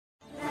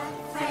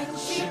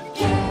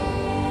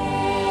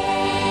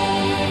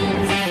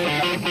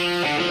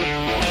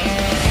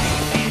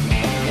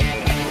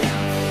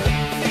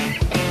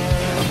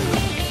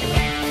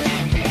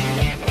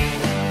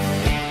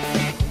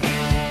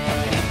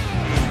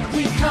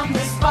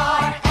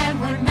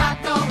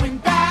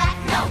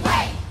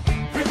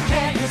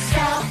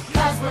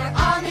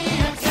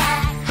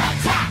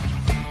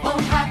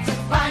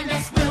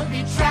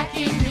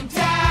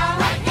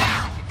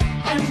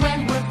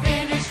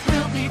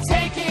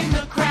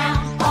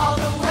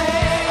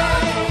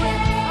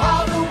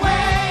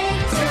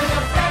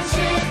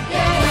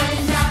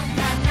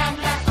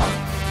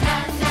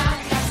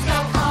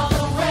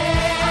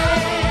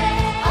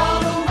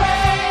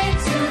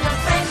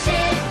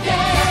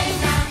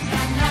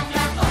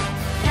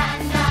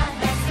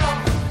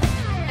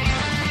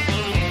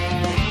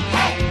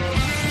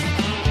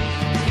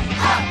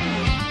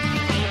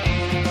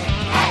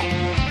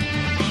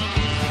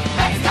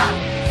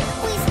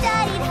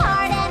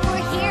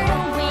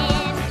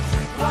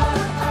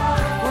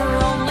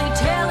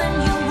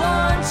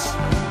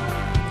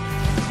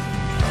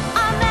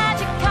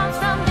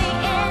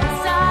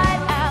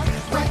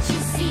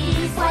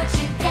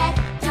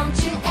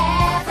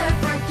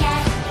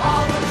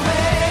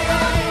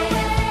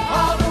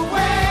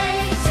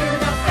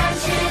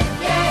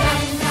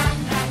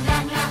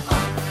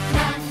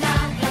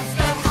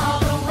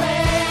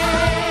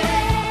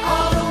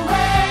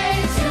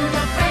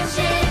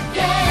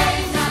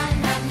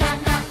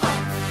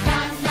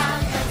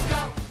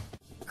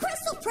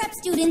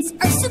students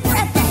are super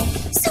athletic,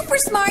 super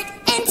smart,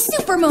 and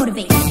super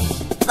motivated.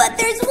 But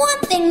there's one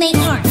thing they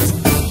aren't.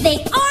 They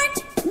aren't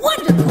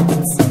wonder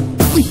colts.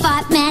 We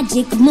fought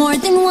magic more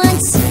than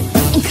once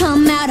and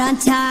come out on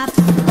top.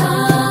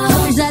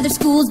 There's other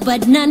schools,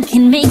 but none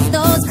can make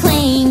those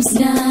claims.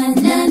 Na,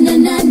 na, na,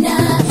 na, na.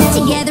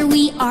 Together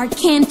we are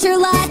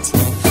Canterlot.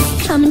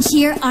 Come and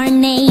cheer our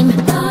name.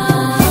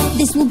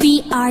 This will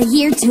be our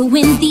year to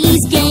win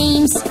these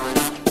games.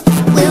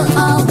 We'll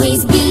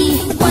always be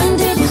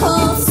Wonder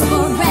Colts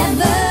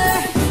forever.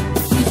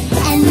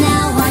 And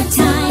now our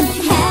time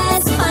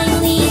has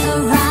finally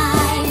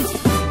arrived.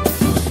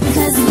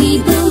 'Cause we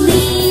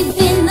believe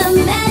in the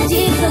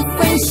magic of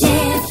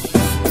friendship.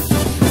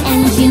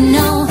 And you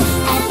know,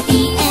 at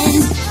the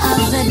end of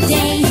the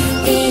day,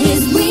 it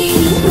is we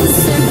who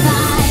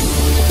survive.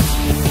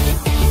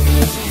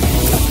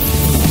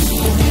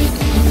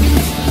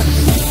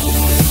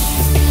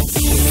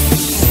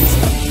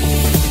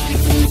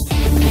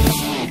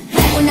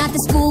 We're not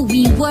the school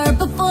we were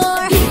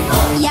before.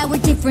 Yeah,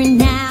 we're different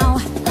now.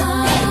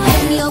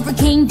 We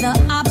overcame the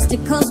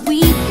obstacles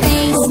we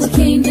faced.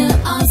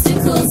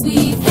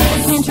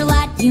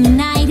 Canterlot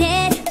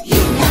united.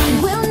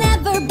 We'll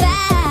never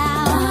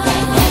bow.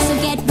 So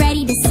get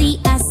ready to see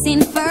us in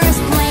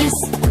first place.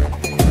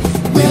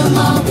 We'll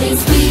always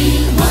be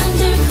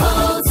Wonder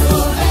Colts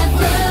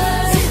forever.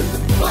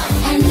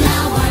 And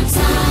now our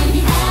time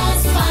has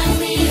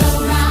finally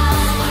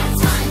arrived.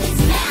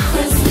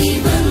 'Cause we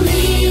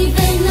believe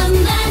in the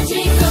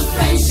magic of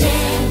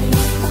friendship.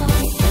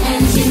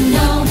 And you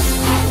know,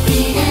 at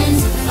the end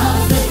of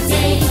the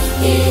day,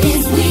 it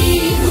is we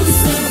who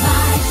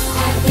survive.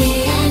 At the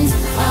end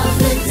of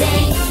the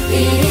day,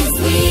 it is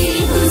we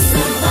who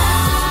survive.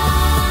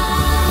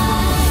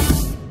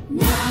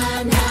 Na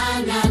na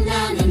na na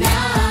na na.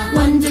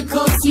 Wonder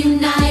Colts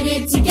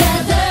united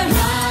together.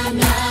 Na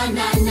na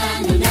na na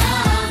na na.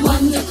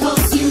 Wonder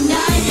Colts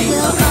united.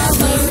 We'll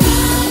always be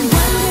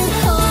Wonder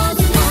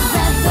Colts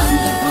forever.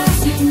 Wonder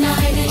Colts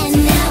united. And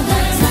now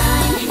the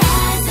time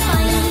has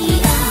finally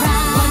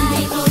arrived.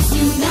 Wonder Colts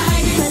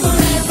united. 'Cause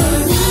we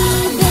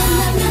believe in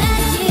the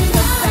magic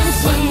of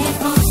friendship. Wonder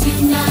Colts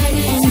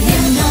united. And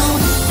you know,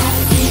 at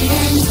the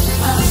end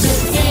of the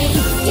day,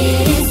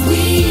 it is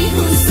we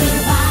who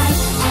survive.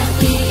 At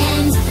the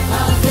end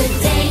of the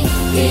day,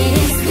 it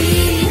is we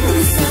who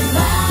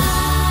survive.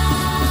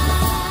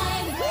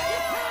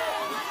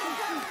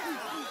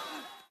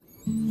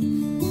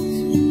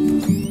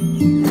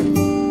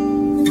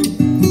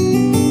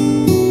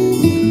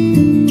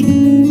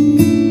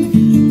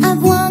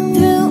 I've walked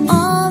through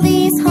all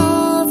these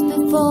halls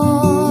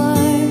before.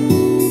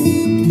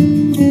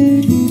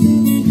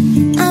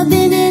 I've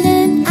been in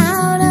and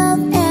out of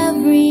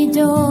every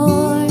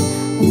door.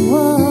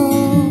 Whoa.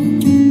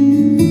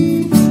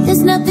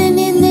 There's nothing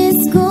in this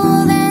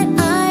school that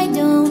I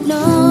don't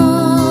know.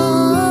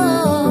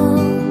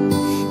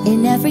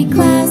 In every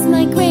class,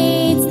 my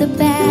grade's the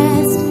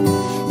best,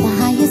 the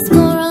highest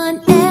score on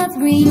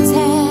every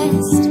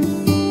test.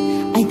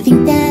 I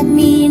think that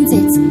means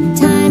it's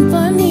time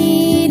for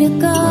me to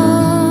go.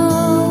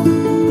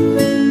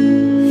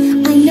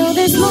 I know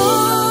there's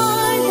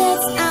more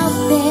that's out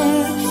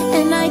there,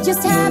 and I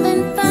just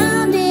haven't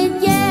found it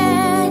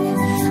yet.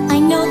 I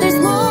know there's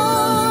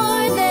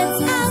more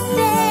that's out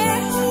there,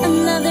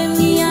 another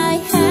me I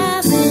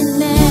haven't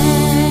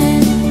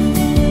met.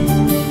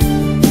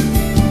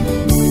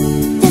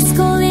 This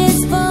school is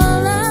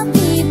full of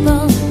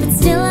people, but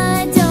still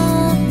I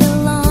don't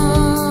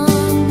belong.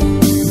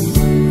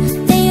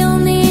 They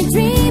only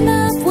dream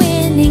of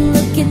winning,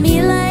 look at me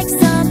like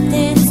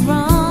something's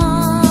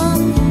wrong.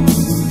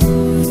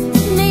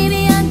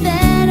 Maybe I'm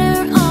better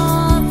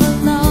off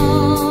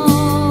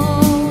alone.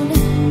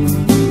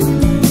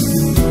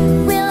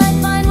 Will I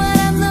find what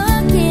I'm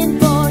looking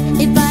for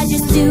if I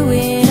just do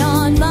it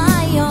on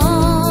my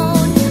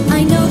own?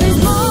 I know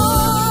there's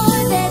more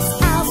that's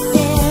out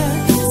there,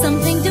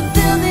 something to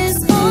fill this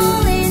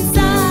hole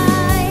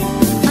inside.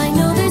 I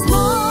know there's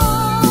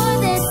more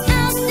that's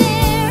out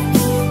there,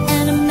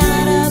 and I'm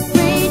not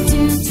afraid to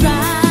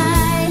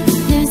try.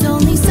 There's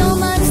only so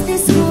much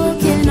this school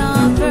can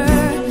offer,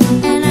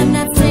 and I'm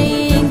not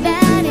saying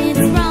that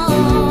it's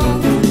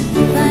wrong.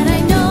 But I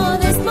know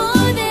there's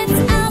more that's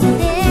out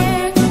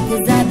there,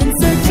 'cause I've been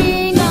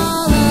searching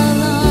all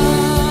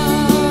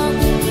along.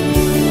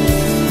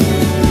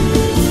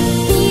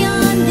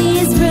 Beyond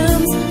these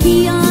rooms,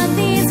 beyond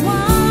these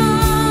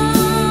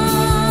walls,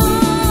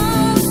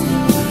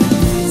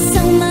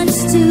 so much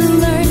to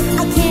learn,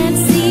 I can't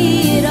see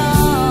it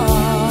all.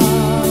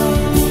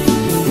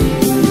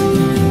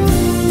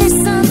 There's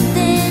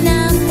something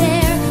out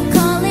there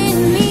calling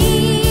me,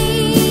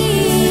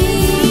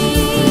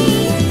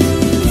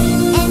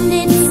 and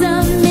it's a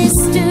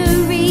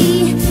mystery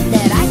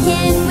that I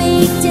can't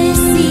wait to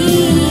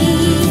see.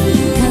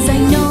 'Cause I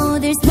know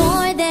there's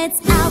more that's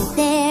out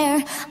there,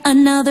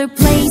 another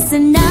place,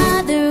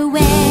 another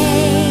way.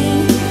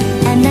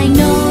 And I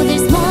know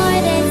there's more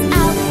that's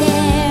out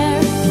there,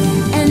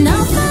 and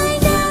I'll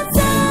find out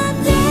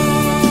someday.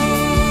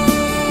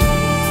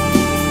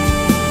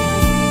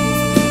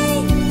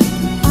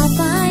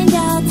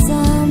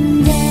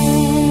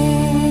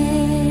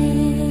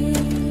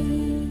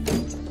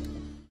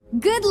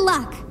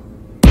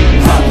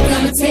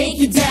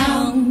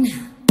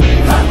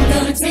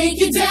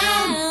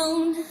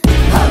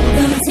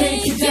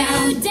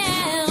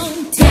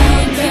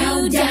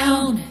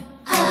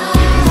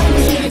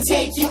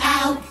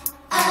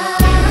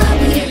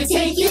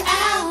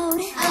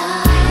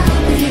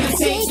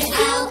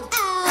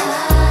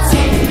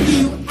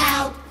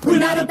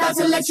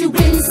 let you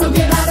win, so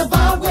get out of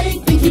our way.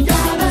 Think you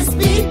got us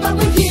beat, but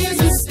we're here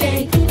to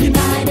stay.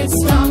 United,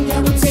 strong,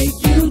 and we'll take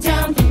you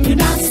down. You're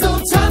not so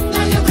tough,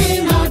 now you're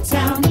in our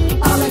town.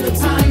 All of the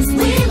times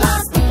we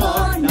lost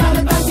before, not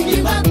about to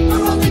give up,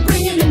 we're only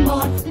bringing in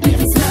more. We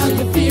can smell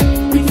your fear,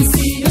 we can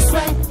see your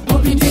sweat.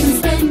 Hope you didn't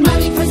spend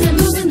money, cause you're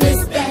losing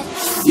this bet.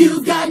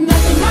 You've got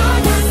nothing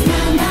on us, na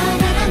na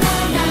na na na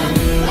na.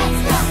 Let's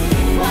go,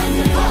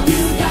 wonderful.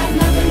 You've got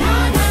nothing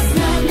on us,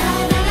 na na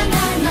na na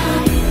na na.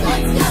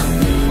 Let's go,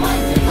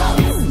 wonderful.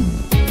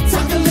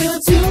 Talk a little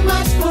too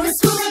much for a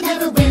school that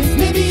never wins.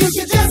 Maybe you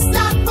should just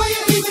stop before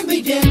you even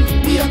begin.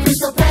 We are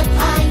crystal prep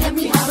high and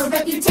we have a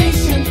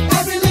reputation.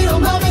 Every little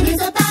moment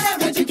is about our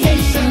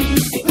education.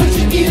 Put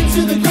your ear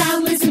to the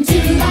ground, listen to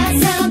that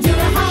sound. You're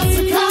a house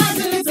of cards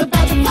and it's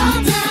about to fall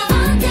down.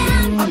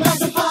 I'm about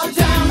to fall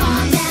down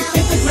on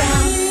hit the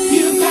ground.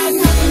 You've got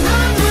nothing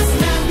on us,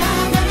 na na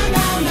na na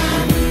na na.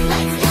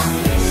 Let's go,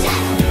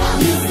 shadow.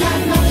 You've got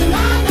nothing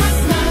on us,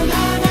 na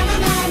na na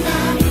na na na.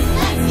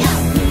 Let's go,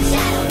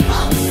 shadow.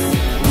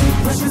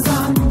 Pressure's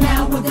on,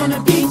 now we're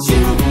gonna beat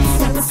you.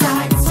 Step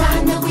aside, it's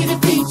time that we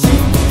defeat you.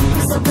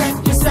 So prep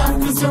yourself,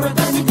 cause you're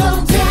about to go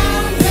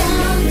down,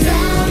 down,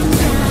 down,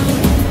 down.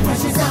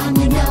 Pressure's on,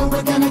 you know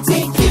we're gonna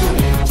take you.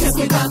 Just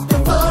give up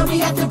before we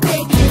have to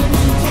break you.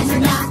 And you're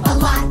not a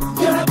lot,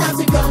 you're about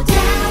to go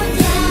down,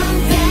 down,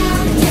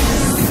 down,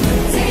 down.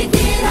 Take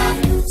it up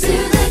to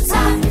the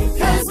top,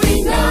 cause we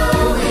know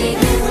we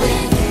can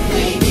win.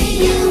 Maybe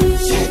you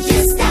should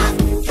just stop,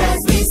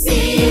 cause we've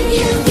seen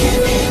you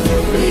give in.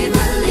 We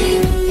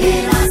believe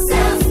in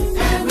ourselves,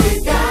 and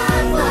we've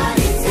got what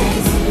it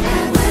takes,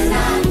 and we're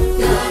not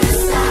gonna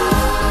stop.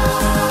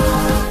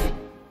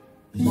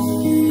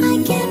 I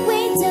can't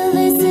wait till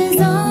this is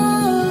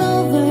all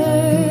over.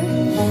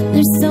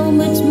 There's so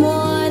much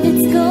more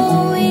that's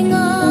going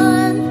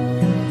on.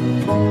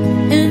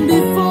 And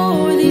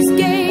before these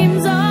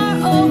games are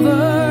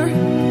over,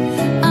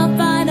 I'll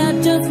find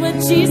out just what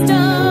she's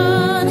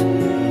done.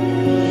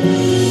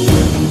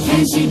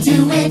 Can she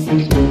do it?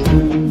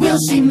 Will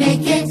she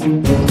make it?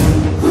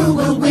 Who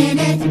will win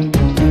it?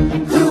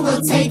 Who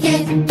will take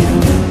it?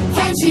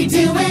 Can she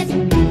do it?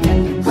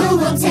 Who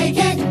will take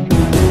it?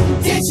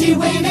 Did she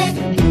win it?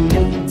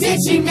 Did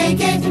she make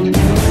it?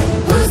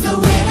 Who's the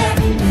winner?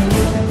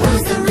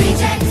 Who's the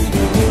reject?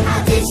 How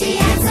did she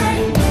answer?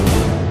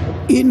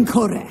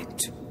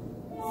 Incorrect.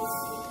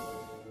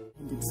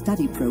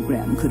 Study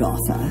program could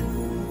offer.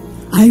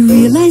 I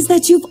realize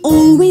that you've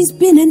always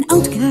been an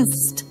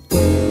outcast.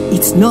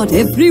 It's not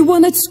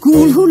everyone at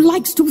school who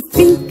likes to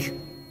think.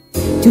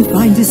 To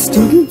find a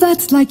student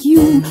that's like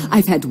you,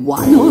 I've had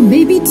one or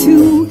maybe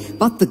two,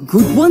 but the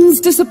good ones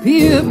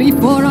disappear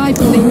before I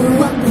blink.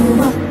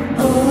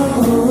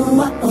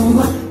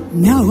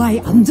 Now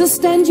I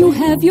understand you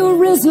have your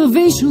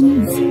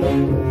reservations.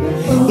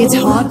 It's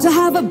hard to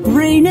have a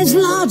brain as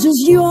large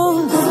as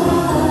yours.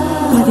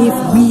 But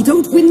if we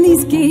don't win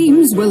these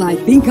games, well, I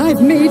think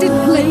I've made it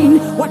plain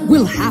what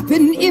will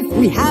happen if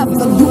we have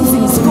the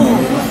losing score.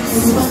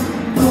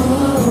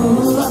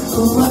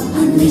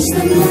 Unleash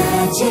the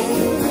magic,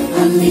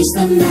 unleash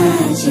the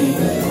magic.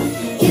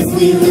 If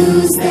we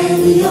lose, then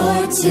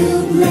you're to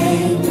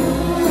blame.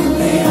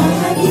 They all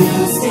have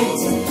used it,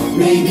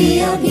 maybe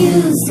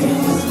abused it.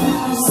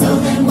 So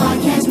then why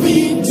can't we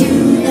do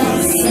the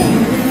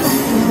same?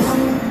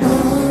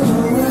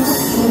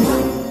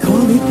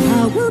 Call it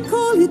power,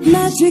 call it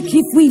magic.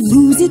 If we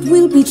lose, it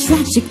will be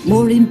tragic.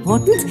 More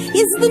important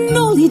is the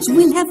knowledge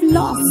we'll have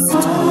lost.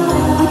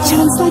 A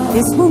chance like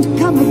this won't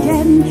come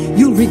again.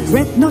 You'll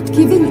regret not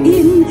giving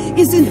in.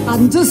 Isn't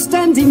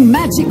understanding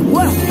magic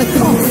worth the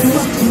cost?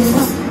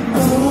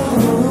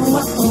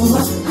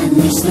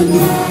 Unleash the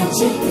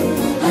magic,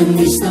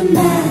 unleash the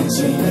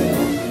magic.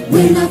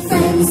 We're not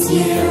friends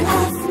here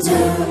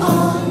after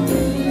all.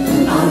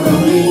 Our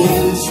only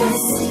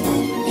interest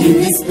in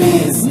this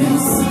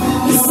business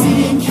is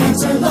seeing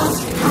Canterlot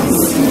High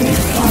School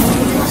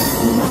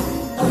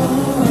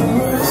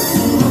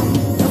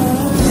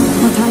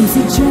What I'm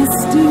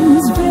suggesting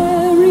is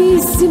very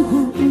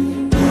simple.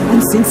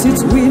 And since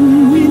it's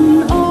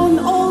win-win on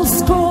all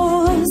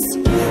scores,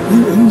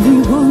 you only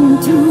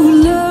want to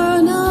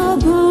learn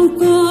about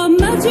the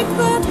magic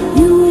that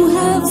you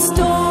have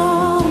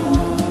stored.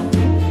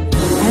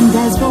 And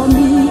as for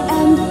me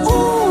and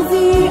all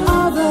the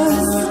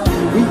others,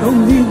 we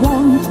only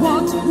want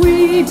what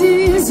we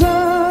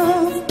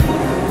deserve.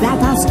 That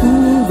our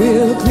school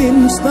will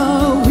clinch the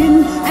win,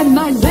 and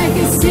my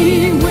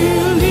legacy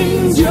will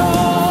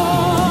endure.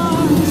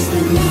 Unleash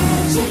the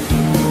magic,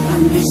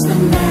 unleash the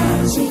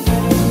magic.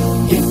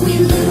 If we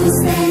lose,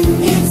 then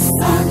it's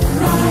a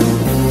crime.